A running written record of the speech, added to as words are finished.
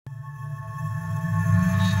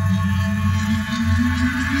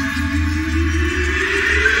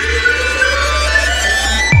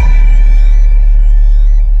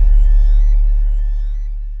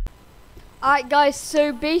Alright guys,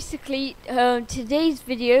 so basically today's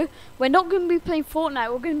video, we're not going to be playing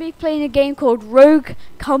Fortnite, we're going to be playing a game called Rogue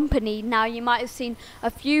Company. Now you might have seen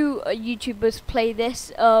a few YouTubers play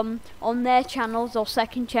this on their channels or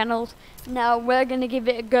second channels. Now we're going to give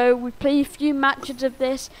it a go. We played a few matches of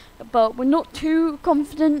this, but we're not too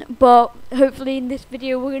confident, but hopefully in this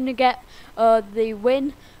video we're going to get the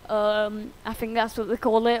win. I think that's what they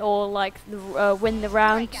call it, or like the win the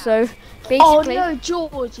round. So basically, oh no,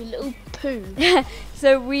 George, you little poo.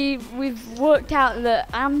 So we've worked out that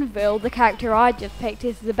Anvil, the character I just picked,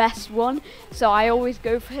 is the best one. So I always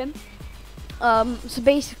go for him. So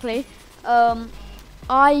basically,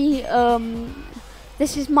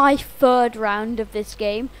 this is my third round of this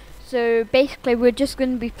game. So basically, we're just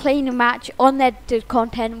going to be playing a match unedited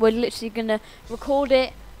content. We're literally going to record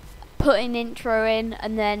it, put an intro in,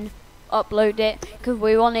 and then upload it, because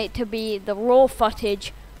we want it to be the raw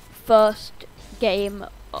footage first game,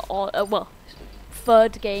 or well,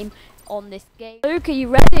 third game on this game. Luke, are you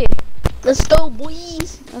ready? Let's go,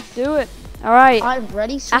 boys. Let's do it. All right. I'm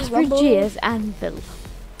ready. Aspergy as Anvil.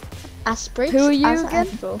 Aspergy. Who are you again?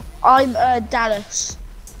 Anvil. I'm Dallas.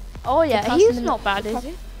 Oh yeah, he's not bad, is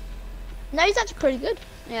he? No, he's actually pretty good.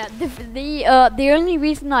 Yeah, the only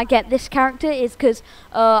reason I get this character is because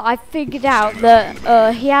I figured out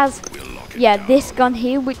that he has, this gun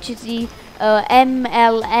here, which is the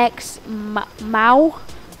MLX Mao,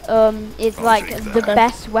 is like the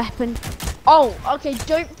best weapon. Oh, okay.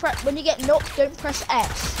 Don't press when you get knocked. Don't press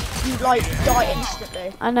S. You like die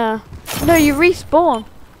instantly. I know. No, you respawn.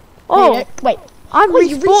 Oh, no, wait. I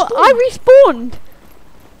respawned.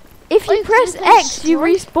 If you press X, you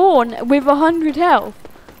respawn with 100 health.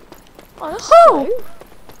 Oh,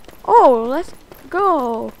 oh, let's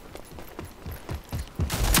go.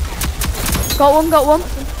 Got one.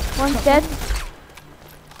 One's dead.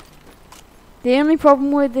 The only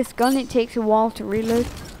problem with this gun, it takes a while to reload.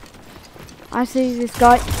 I see this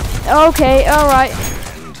guy. Okay, alright.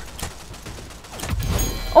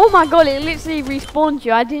 Oh my god, it literally respawned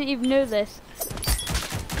you. I didn't even know this.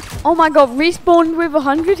 Oh my god, respawned with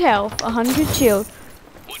 100 health, 100 shield.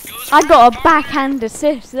 I got a backhand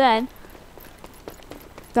assist then.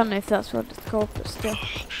 Don't know if that's what it's called, but still.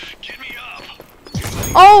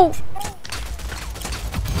 Oh!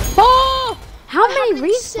 Oh! How many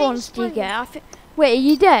respawns do you get? Wait, are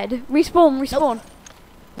you dead? Respawn.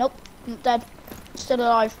 Nope, not dead. Still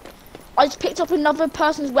alive. I just picked up another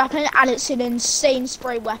person's weapon, and it's an insane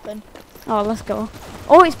spray weapon. Oh, let's go.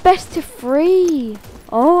 Oh, it's best of 3.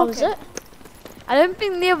 Oh, okay. Is it? I don't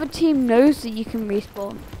think the other team knows that you can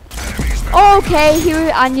respawn. Oh,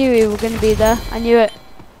 okay, I knew he was going to be there. I knew it.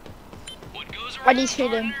 I need to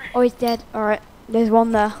hit him. Oh, he's dead. Alright, there's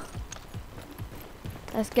one there.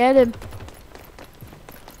 Let's get him.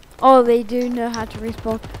 Oh, they do know how to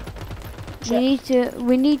respawn.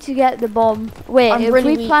 We need to get the bomb. Wait, if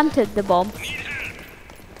we planted the bomb.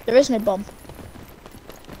 There is no bomb.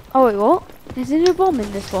 Oh wait, what? Is there no bomb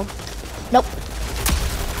in this one? Nope.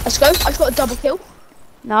 Let's go. I've got a double kill.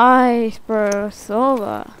 Nice, bro. Saw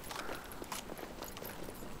that.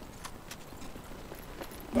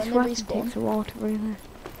 This weapon takes a while to reload.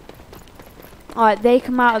 Alright, they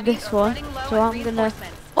come out of this one, so I'm gonna...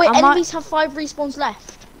 Wait, enemies have 5 respawns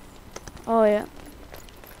left. Oh yeah.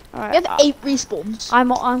 Alright. We have 8 respawns.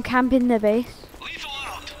 I'm camping the base.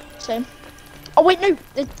 Same. Oh wait, no,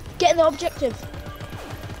 they're getting the objective.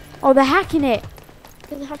 Oh, they're hacking it.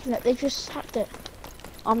 They're hacking it. They just hacked it.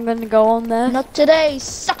 I'm gonna go on there. Not today,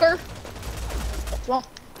 sucker. That's wrong.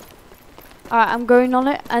 Alright, I'm going on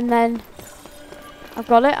it, and then I've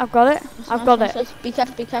got it. I've got it. Be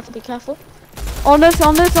careful. On us.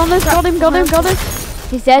 Got him.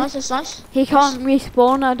 He's dead. Nice. He can't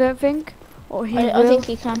respawn, I don't think. Or he will. I think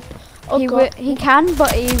he can. Oh, he can,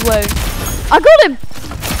 but he won't. I got him!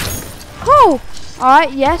 Oh!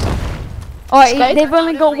 Alright, yes. Alright, they've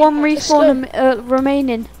only got 1 respawn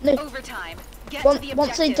remaining. No.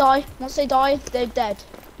 Once they die, they're dead.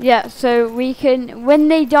 Yeah, so we can, when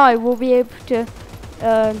they die, we'll be able to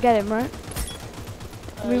get him, right?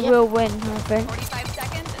 We will win, I think. 45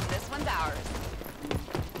 seconds and this one's ours.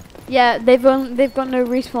 Yeah, they've got no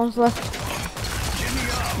respawns left.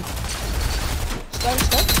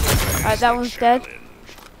 Alright, that one's dead.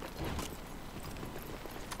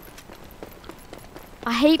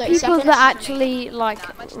 I hate people that actually like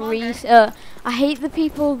I hate the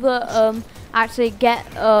people that actually get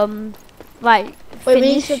like finish. Wait, we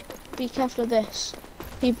need to be careful of this.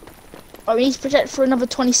 We need to protect for another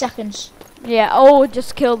 20 seconds. Yeah, or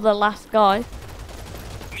just kill the last guy.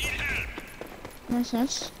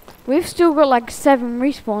 Nice. We've still got like 7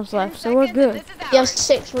 respawns left, so we're good. We have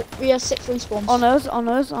 6 respawns. On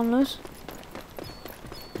us.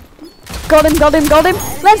 Got him, got him, got him.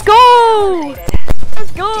 Let's go!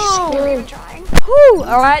 Let's go! Whew.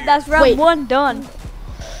 Alright, that's round 1 done.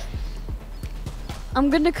 I'm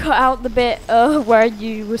gonna cut out the bit where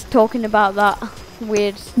you was talking about that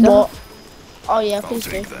weird stuff. What? Oh yeah, please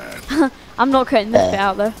do. I'm not cutting this bit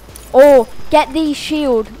out though. Oh, get the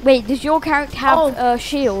shield. Wait, does your character have a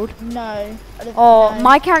shield? No. I don't Oh, know.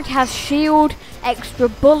 my character has shield, extra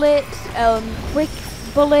bullets, quick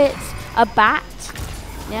bullets, a bat.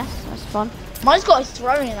 Yes, that's fun. Mine's got a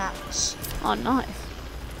throwing axe. Oh, nice.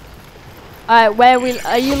 Alright,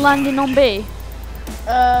 are you landing on B?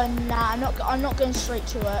 Nah, I'm not going straight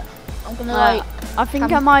to it. I'm gonna like. I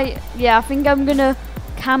think I might. Yeah, I think I'm gonna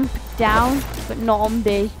camp down, but not on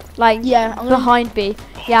B. Like behind B.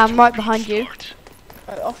 Yeah, I'm right behind you.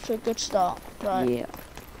 Right, off to a good start. Right. Yeah.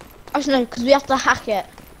 Actually, no, because we have to hack it.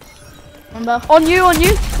 Remember? On you, on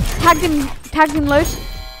you. Tag him loose.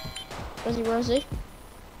 Where is he?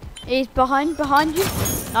 He's behind you.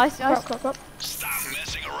 Nice, nice. Crap.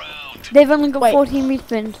 They've only got 14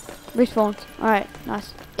 respawns. Alright,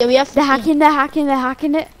 nice. Yeah, we have. They're hacking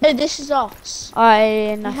it. No, this is us.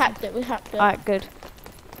 Alright, We hacked it. Alright, good.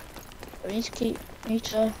 We need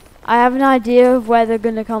to. I have an idea of where they're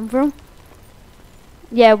gonna come from.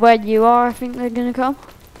 Yeah, where you are, I think they're gonna come.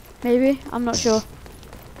 Maybe, I'm not sure.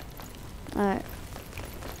 Alright.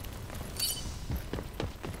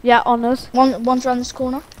 Yeah, on us. One's around this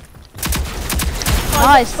corner.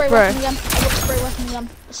 Nice, bro. I got spray weapon again.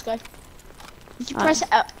 Let's go. If you press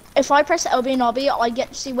if I press LB and RB, I get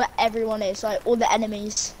to see where everyone is, like all the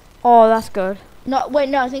enemies. Oh, that's good. No, wait,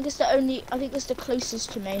 no. I think it's the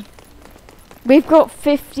closest to me. We've got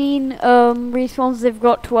 15 respawns. They've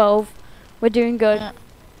got 12. We're doing good. Yeah.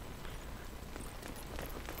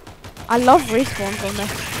 I love respawns on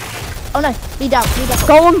this. Oh no, be down.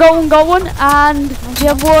 Go on, and the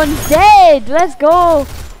other one's dead. Let's go.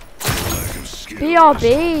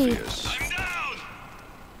 BRB.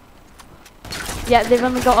 Yeah, they've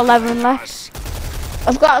only got 11 left.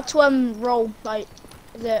 I've got to roll. Like,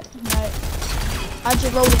 is it? No. How'd you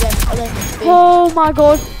roll again? Oh my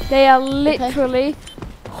god, they are literally.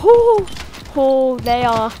 Okay.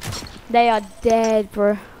 They are dead,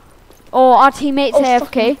 bro. Oh, our teammates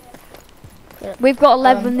AFK. Yeah. We've got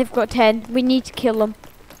 11, they've got 10. We need to kill them.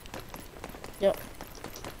 Yep.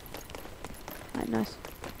 Right, nice.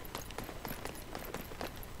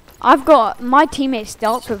 I've got my teammate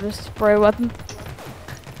starts with a spray weapon.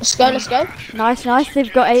 Let's go. Nice.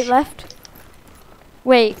 They've got 8 left.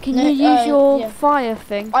 Wait, can you use your fire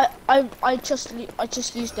thing? I just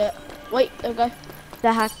used it. Wait, there we go.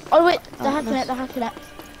 They're hack. Oh wait, they're hacking it.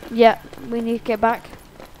 Yeah, we need to get back.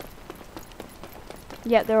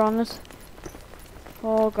 Yeah, they're on us.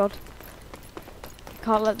 Oh god.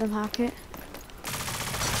 Can't let them hack it.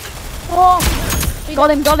 Oh! Got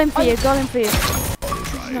him for you.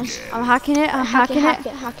 Nice. I'm hacking it. Hack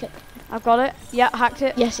it. I've got it. Yeah, hacked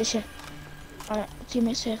it. Yes, it's here. Alright,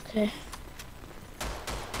 teammates AFK.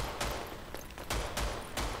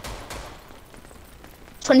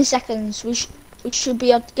 "20 seconds. We should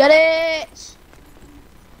be able to get it."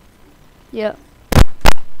 Yeah.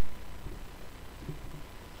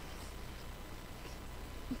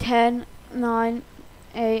 10, 9,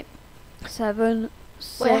 8, 7,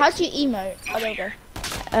 6. Wait, how do you emote? Oh, there we go.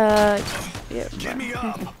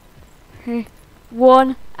 Yeah.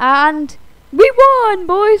 1, and we won,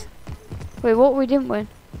 boys. Wait, what? We didn't win.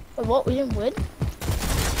 Wait, what? We didn't win?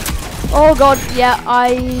 Oh god, yeah,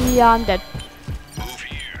 I'm dead.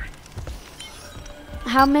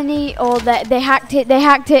 How many? Oh, they hacked it.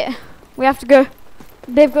 We have to go.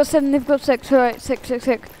 They've got 7. They've got 6. Alright, 6.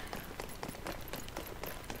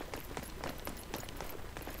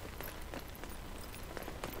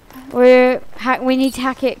 We need to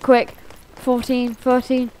hack it quick. 14,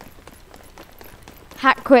 13.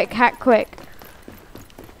 Hack quick.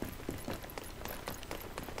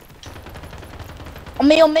 On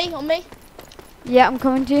me. Yeah, I'm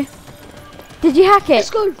coming to you. Did you hack it? Let's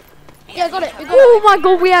go. Yeah, I got it. Oh my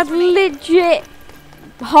god, we had legit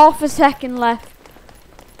half a second left.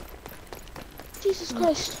 Jesus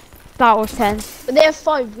Christ. That was tense. But they have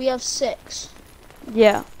 5. We have 6.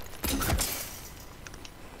 Yeah.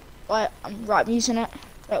 Right, I'm using it.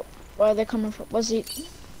 Wait, where are they coming from? Where's he?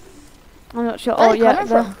 I'm not sure. Where Oh are they yeah, coming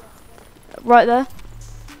there. from? Right there.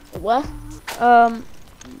 Where?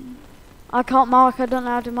 I can't mark. I don't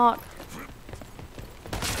know how to mark.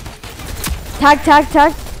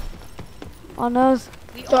 Tag. On us.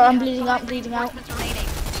 Sorry, I'm bleeding out.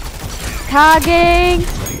 Tagging.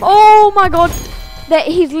 Oh my god.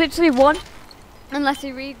 He's literally won. Unless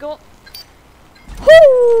he re-got.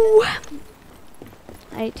 Whoo!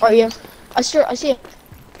 18. Oh yeah. I see it.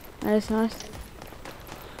 That's nice.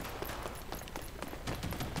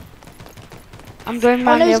 I'm going Oh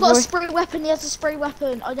round no, the he's other got a way. spray weapon. He has a spray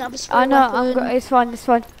weapon. I don't have a spray I know. weapon. It's fine. It's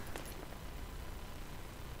fine.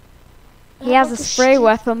 I He have has a like spray shit-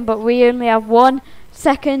 weapon, but we only have 1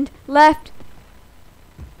 second left.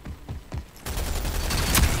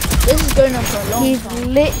 This is going on for a long He's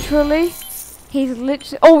time. literally.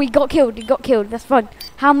 Oh, he got killed. He got killed. That's fine.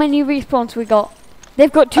 How many respawns we got?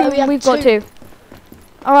 They've got 2. Oh, we have We've got 2. 2.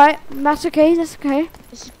 All right, that's okay. That's okay.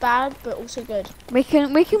 This is bad, but also good. We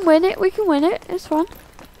can win it. We can win it. It's fun.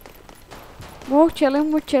 We're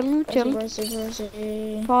chilling. We're chilling. We're chilling. Where is it? Where is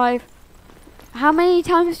it? 5. How many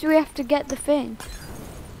times do we have to get the thing?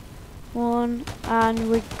 1, and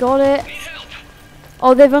we got it.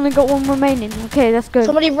 Oh, they've only got 1 remaining. Okay, that's good.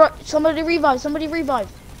 Somebody revive. Somebody revive.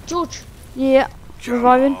 George. Yeah,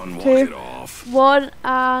 reviving. 2, 1,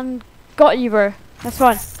 and got you, bro. That's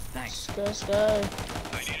fine. Let's go.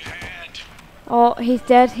 Oh, he's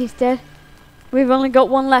dead. He's dead. We've only got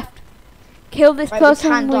 1 left. Kill this Right, we person,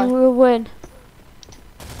 can we die. will win.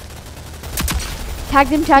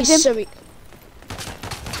 Tagged him. Tagged him. He's so weak.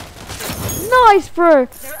 Nice, bro.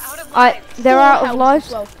 They're out of Alright, lives. they're 4 out of health lives.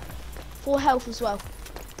 as well. 4 health as well.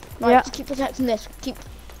 Right, Yeah. just keep protecting this. Keep.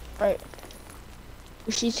 Right.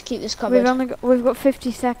 We need to keep this covered. We've got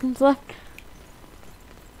 50 seconds left.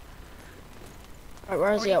 Right,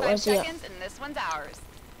 where is he at? 45 Where is he at? seconds, and this one's ours.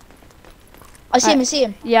 I see him. I see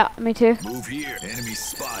him. Yeah, me too. Move here. Enemy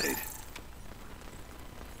spotted.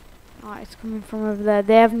 Alright, it's coming from over there.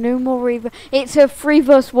 They have no more revive. It's a 3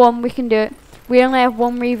 vs 1. We can do it. We only have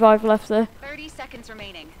 1 revive left there. 30 seconds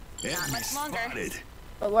remaining. Enemy much longer. spotted.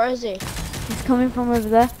 But where is he? He's coming from over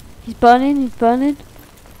there. He's burning. He's burning.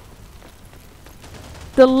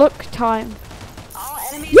 The look time. All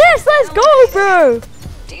enemies. Yes, let's go, bro.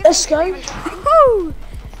 Do you Let's think go. you're even trying? Woo!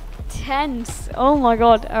 Tense. Oh my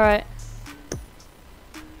god. Alright.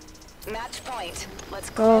 Match point. Let's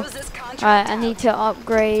Go. close this contract. Alright, I out. need to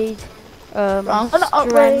upgrade I'm gonna strength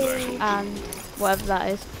upgrade and whatever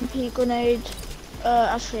that is. MP grenade.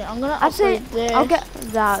 Actually, I'm gonna Actually, upgrade this. I'll get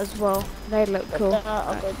that as well. They look cool.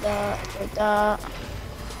 Upgrade that. Upgrade that.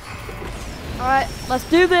 Alright, let's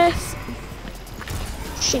do this.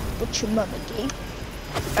 Shit, what your mama did.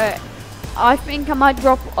 Alright. I think I might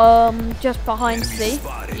drop just behind C.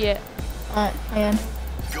 Yeah. Alright, I am.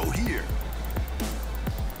 Go here.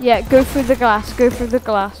 Yeah, go through the glass. Go through the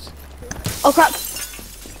glass. Oh crap!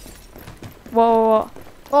 Whoa.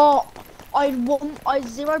 Oh, I had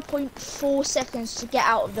 0.4 seconds to get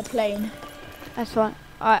out of the plane. That's fine.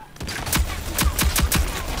 Alright.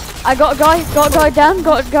 I got a guy. Got a guy down.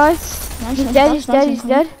 Got a guy. Nice, He's nice, dead. nice, He's nice, dead. nice, He's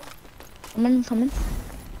dead. Coming.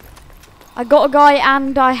 I got a guy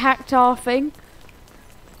and I hacked our thing.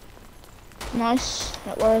 Nice.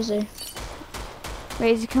 Right, where is he?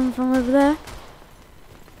 Wait, is he coming from over there?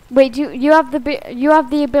 Wait, you have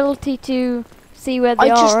the ability to see where they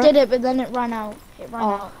I are? just right? did it, but then it ran out. It ran Oh.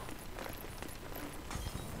 out.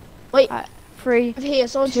 Wait, 3, over here,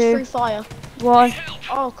 someone just 2. threw fire. 1.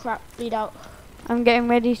 Oh crap, bleed out. I'm getting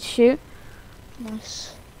ready to shoot.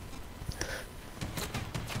 Nice.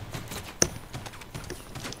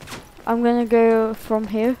 I'm gonna go from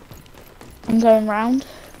here. I'm going round.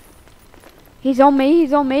 He's on me.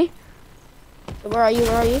 He's on me. Where are you?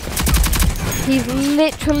 Where are you? He's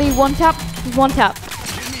literally 1 tap. He's 1 tap.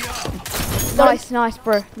 Nice,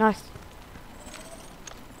 bro. Nice.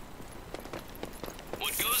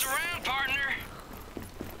 What goes around, partner?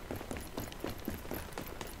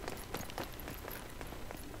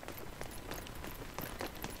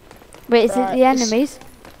 Wait, is it Right, the it's- enemies?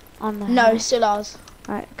 On the No, still ours.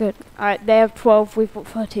 Alright, good. Alright, they have 12. We've got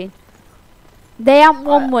 13. They haven't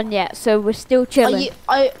won Alright. one yet, so we're still chilling.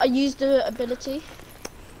 I used the ability.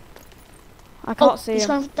 I can't see he's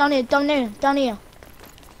him. coming down here.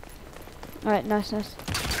 Alright, nice.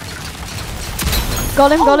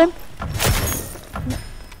 Got him.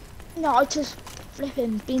 No, I just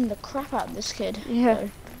flipping beamed the crap out of this kid. Yeah. So,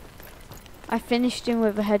 I finished him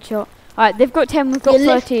with a headshot. Alright, they've got 10, we've got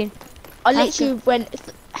Yeah, 13. I That's literally went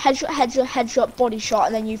headshot, body shot,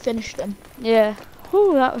 and then you finished him. Yeah.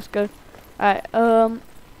 Ooh, that was good. Alright,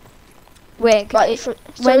 wait, But so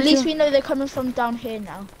when at least you- we know they're coming from down here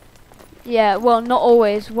now. yeah, well, not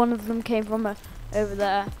always. One of them came from over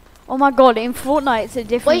there. Oh my god, in Fortnite it's a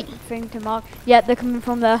different thing to mark. Yeah, they're coming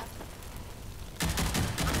from there.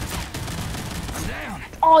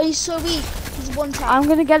 Oh, he's so weak. He's 1 tap. I'm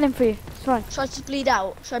gonna get him for you. It's fine. Should I just bleed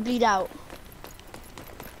out? Should I bleed out?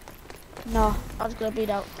 No. I was gonna bleed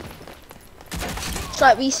out.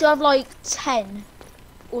 So we still have like 10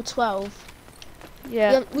 or 12.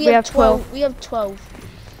 Yeah, We have 12. We have 12.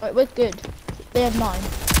 Right, we're good. They have 9.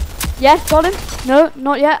 Yes, got him. No,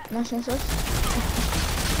 not yet. Nice, nice,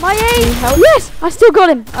 nice. My aim. help? Yes, I still got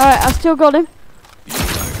him. All right, I still got him. Your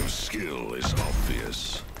lack of skill is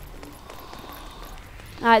obvious.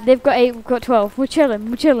 All right, they've got 8. We've got 12. We're chilling.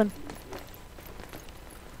 We're chilling.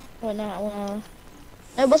 Wait, no,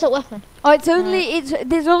 no, what's that weapon? Oh, it's only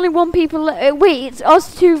there's only one people. Wait, it's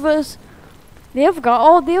us two versus the other guy.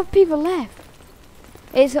 Oh, the other people left.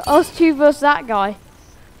 It's us two versus that guy.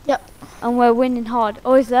 Yep. And we're winning hard.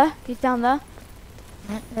 Oh, he's there. He's down there.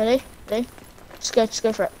 Right, ready? Ready? Just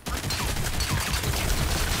go for it.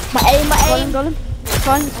 My aim, my Got aim. him. Got him.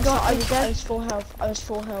 Fine. He's I got. He's was dead. full health. I was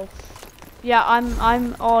full health. Yeah, I'm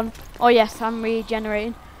on. Oh yes, I'm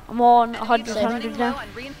regenerating. I'm on Enemies 100, are running 100 low now. on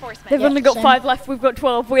reinforcements. They've Yeah, only got same. 5 left. We've got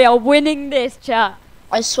 12. We are winning this, chat.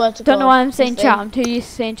 I swear to God. Don't know why I'm saying this chat. thing- I'm too used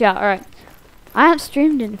to saying chat. All right. I haven't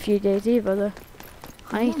streamed in a few days either, though.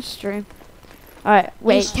 I need to stream. All right.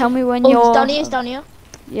 Wait. He's- Tell me when Oh, you're. it's down here, it's down here.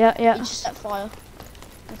 Yeah. He Yeah. just set fire.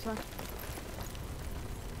 That's fine.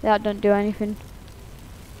 That don't do anything.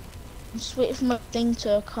 I'm just waiting for my thing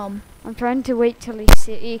to come. I'm trying to wait till we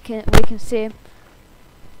can see him.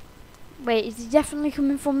 Wait, is he definitely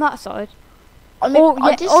coming from that side? I mean, Oh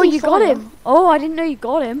I yeah. did Oh, see you got fire. him. Oh, I didn't know you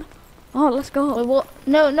got him. Oh, let's go. Wait, what?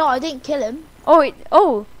 No, I didn't kill him.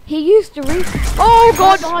 Oh, he used to re. Oh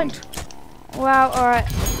God! Behind. Wow. All right.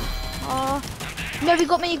 No, he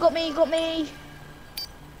got me, he got me, he got me.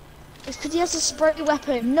 It's because he has a spray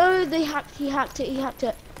weapon. No, he hacked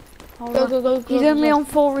it. Hold Go, on. go, go, go. He's go, only go. on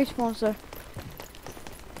 4 respawns though.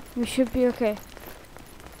 We should be okay.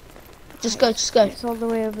 Just go, just go. It's all the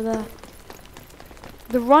way over there.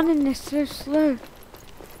 The running is so slow.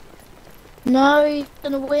 No, he's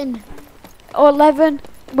gonna win. Oh, 11.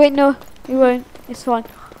 Wait, no, he won't. It's fine.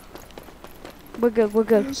 We're good. We're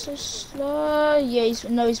good. He's so slow. Yeah, he's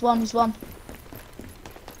won, he's won.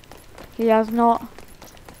 He has not.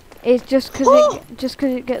 It's just because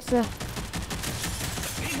it gets there.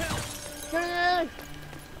 No, no, no.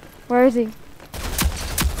 Where is he?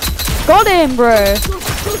 Got him, bro.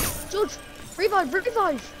 George, revive.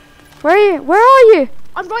 Where are you? Where are you?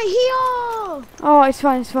 I'm right here. Oh, it's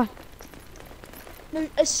fine. It's fine. No,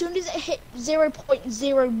 as soon as it hit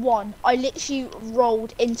 0.01, I literally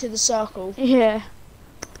rolled into the circle. Yeah.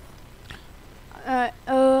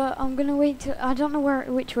 I'm gonna wait till I don't know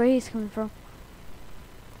which way he's coming from.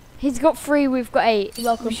 He's got 3. We've got 8. You're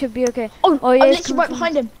welcome. We should be okay. Oh, yeah, I'm he's literally right coming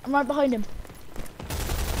behind him. I'm right behind him.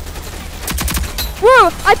 Whoa!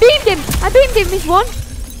 I beamed him. He's one.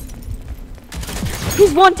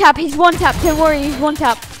 He's one tap. Don't worry. He's one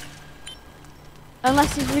tap.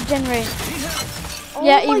 Unless he's regenerating.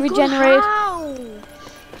 Yeah, he Oh my God, regenerated. how?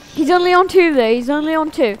 He's only on 2 though. He's only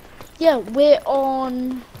on 2. Yeah, we're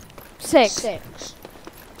on 6. 6.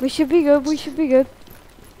 We should be good. We should be good.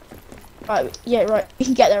 Right, yeah, right. We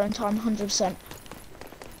can get there in time, 100%.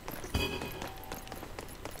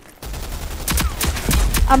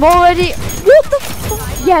 I'm already. What the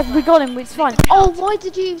fuck? Yeah, we got him. It's fine. Oh, why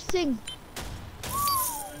did you think?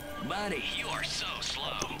 Buddy, you are so slow.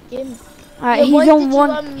 Yeah, Alright, Yeah, why he's on did you,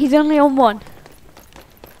 1. He's only on 1.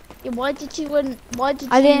 why did you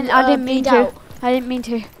I didn't mean bleed to. out? I didn't mean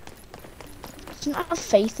to. You don't have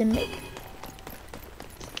faith in me.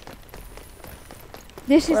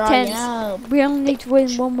 This is Right, tense. yeah. We only need to win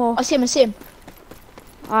 1 more. I see him.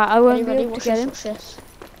 Alright, I won't Ready, be ready, able to watch get this, him. watch this.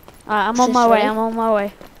 Alright, I'm Watch on this, my way. ready? I'm on my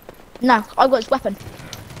way. No, I got his weapon.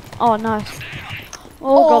 Oh, nice.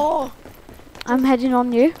 Oh God, I'm heading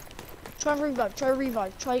on you. Try and revive, try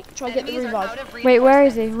get the Enemies are revive. out of Wait, where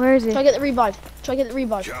is reinforcements. he? Where is he? Try get the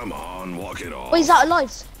revive. Come on, walk it off. Wait, he's out of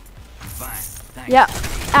lives. Fine. Thanks. Yeah.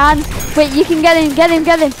 And wait, you can get him. Get him.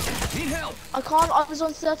 Need help. I can't, I was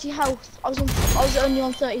on 30 health. I was only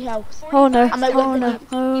on 30 health. Oh no. I might Oh whip no. it.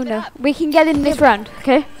 Oh Keep it no. up. We can get him this round.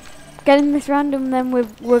 Okay. Get him this round, and then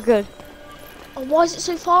we're good. Oh, why is it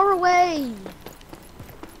so far away?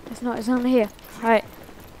 It's not. It's only here. Alright.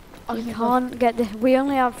 Okay, We can't get this. We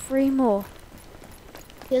only have 3 more.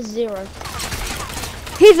 Here's 0.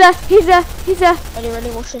 He's there. Ready,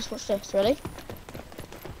 watch this, ready?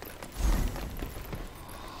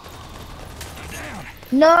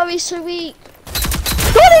 No, he's so weak.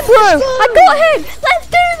 Got him, bro. I got him. Let's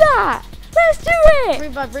do that. Let's do it.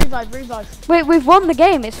 Revive. Wait, we've won the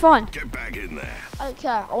game. It's fine. Get back in there. I don't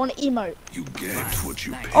care, I want to emote. You get what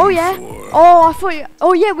you pay Oh yeah. for. Oh, I thought you.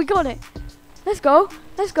 Oh yeah, we got it. Let's go.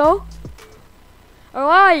 All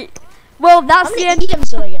right. Well, that's How the many end of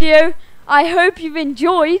EMs did I the get? video. I hope you've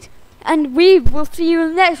enjoyed, and we will see you in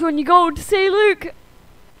the next one. You go to say, Luke.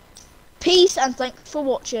 Peace and thanks for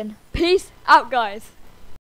watching. Peace out, guys.